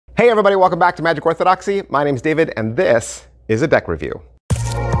Hey everybody, welcome back to Magic Orthodoxy. My name's David, and this is a deck review.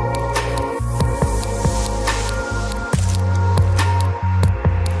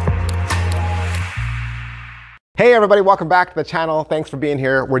 Hey everybody, welcome back to the channel. Thanks for being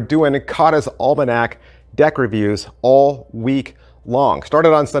here. We're doing Cotta's Almanac deck reviews all week long.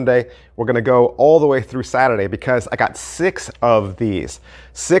 Started on Sunday. We're gonna go all the way through Saturday because I got 6 of these.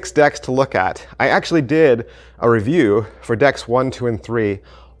 6 decks to look at. I actually did a review for decks 1, 2, and 3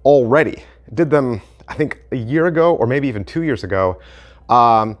 already. Did them, I think, a year ago or maybe even 2 years ago.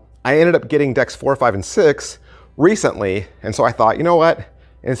 I ended up getting decks 4, 5, and 6 recently. And so I thought, you know what?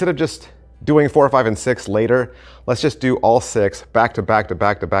 Instead of just doing 4, 5, and 6 later, let's just do all 6 back to back to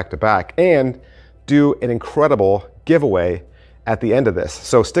back to back to back and do an incredible giveaway at the end of this.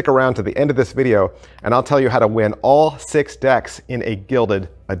 So stick around to the end of this video and I'll tell you how to win all 6 decks in a gilded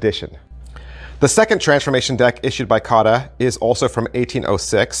edition. The second transformation deck issued by Cotta is also from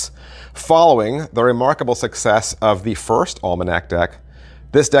 1806. Following the remarkable success of the first Almanac deck,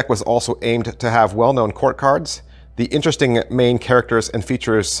 this deck was also aimed to have well-known court cards. The interesting main characters and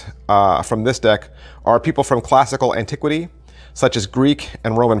features from this deck are people from classical antiquity, such as Greek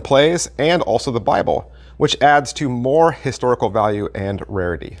and Roman plays, and also the Bible, which adds to more historical value and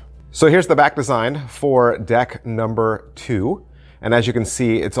rarity. So here's the back design for deck number 2. And as you can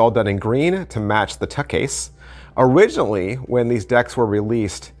see, it's all done in green to match the tuck case. Originally, when these decks were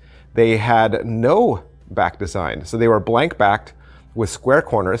released, they had no back design. So they were blank backed with square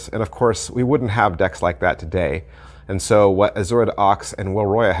corners. And of course, we wouldn't have decks like that today. And so what Azured Ox and Will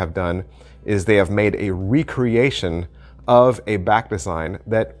Roya have done is they have made a recreation of a back design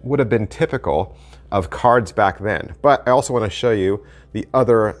that would have been typical of cards back then. But I also want to show you the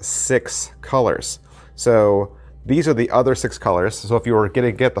other 6 colors. So these are the other 6 colors. So if you were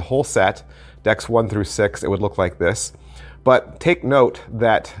going to get the whole set, decks 1 through 6, it would look like this. But take note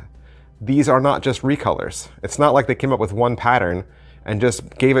that these are not just recolors. It's not like they came up with one pattern and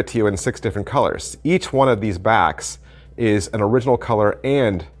just gave it to you in 6 different colors. Each one of these backs is an original color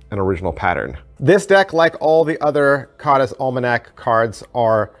and an original pattern. This deck, like all the other Cotta's Almanac cards,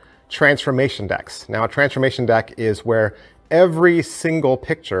 are transformation decks. Now, a transformation deck is where every single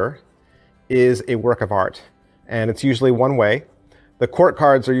picture is a work of art, and it's usually one way. The court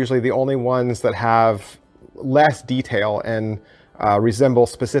cards are usually the only ones that have less detail and resemble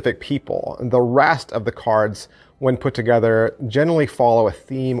specific people. The rest of the cards, when put together, generally follow a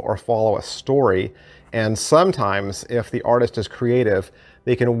theme or follow a story. And sometimes, if the artist is creative,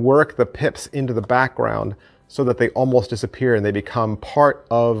 they can work the pips into the background so that they almost disappear and they become part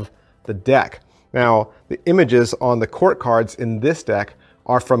of the deck. Now, the images on the court cards in this deck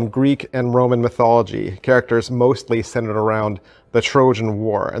are from Greek and Roman mythology, characters mostly centered around the Trojan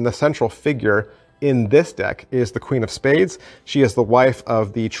War. And the central figure in this deck is the Queen of Spades. She is the wife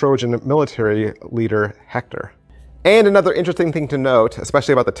of the Trojan military leader Hector. And another interesting thing to note,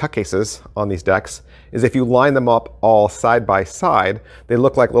 especially about the tuck cases on these decks, is if you line them up all side by side, they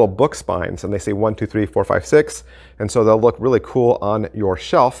look like little book spines, and they say 1, 2, 3, 4, 5, 6, and so they'll look really cool on your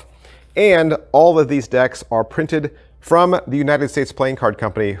shelf. And all of these decks are printed from the United States Playing Card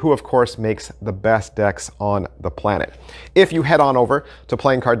Company, who of course makes the best decks on the planet. If you head on over to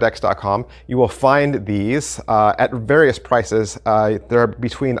playingcarddex.com, you will find these at various prices. They're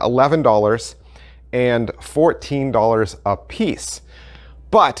between $11 and $14 a piece.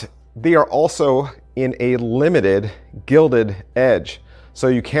 But they are also in a limited gilded edge. So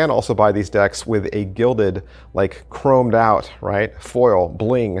you can also buy these decks with a gilded, like chromed out, right, foil,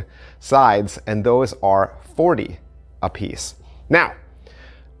 bling sides, and those are $40 a piece. Now,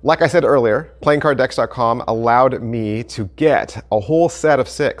 like I said earlier, playingcarddex.com allowed me to get a whole set of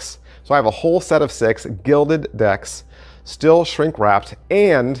 6. So I have a whole set of 6 gilded decks, still shrink wrapped,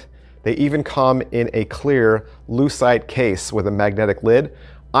 and they even come in a clear lucite case with a magnetic lid.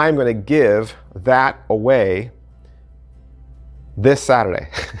 I'm going to give that away this Saturday.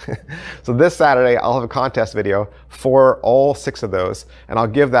 So this Saturday, I'll have a contest video for all 6 of those, and I'll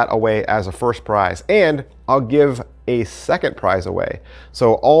give that away as a first prize. And I'll give a second prize away.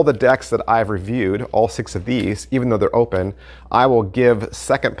 So all the decks that I've reviewed, all 6 of these, even though they're open, I will give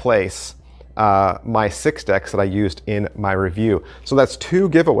second place my 6 decks that I used in my review. So that's 2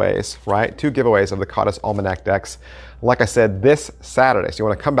 giveaways, right? 2 giveaways of the Cotta's Almanac decks. Like I said, this Saturday. So you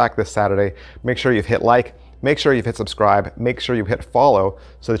want to come back this Saturday, make sure you've hit like, make sure you've hit subscribe, make sure you've hit follow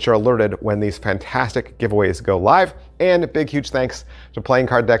so that you're alerted when these fantastic giveaways go live. And a big, huge thanks to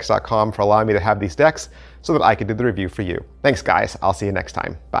playingcarddex.com for allowing me to have these decks so that I could do the review for you. Thanks, guys. I'll see you next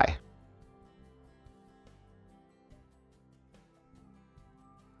time. Bye.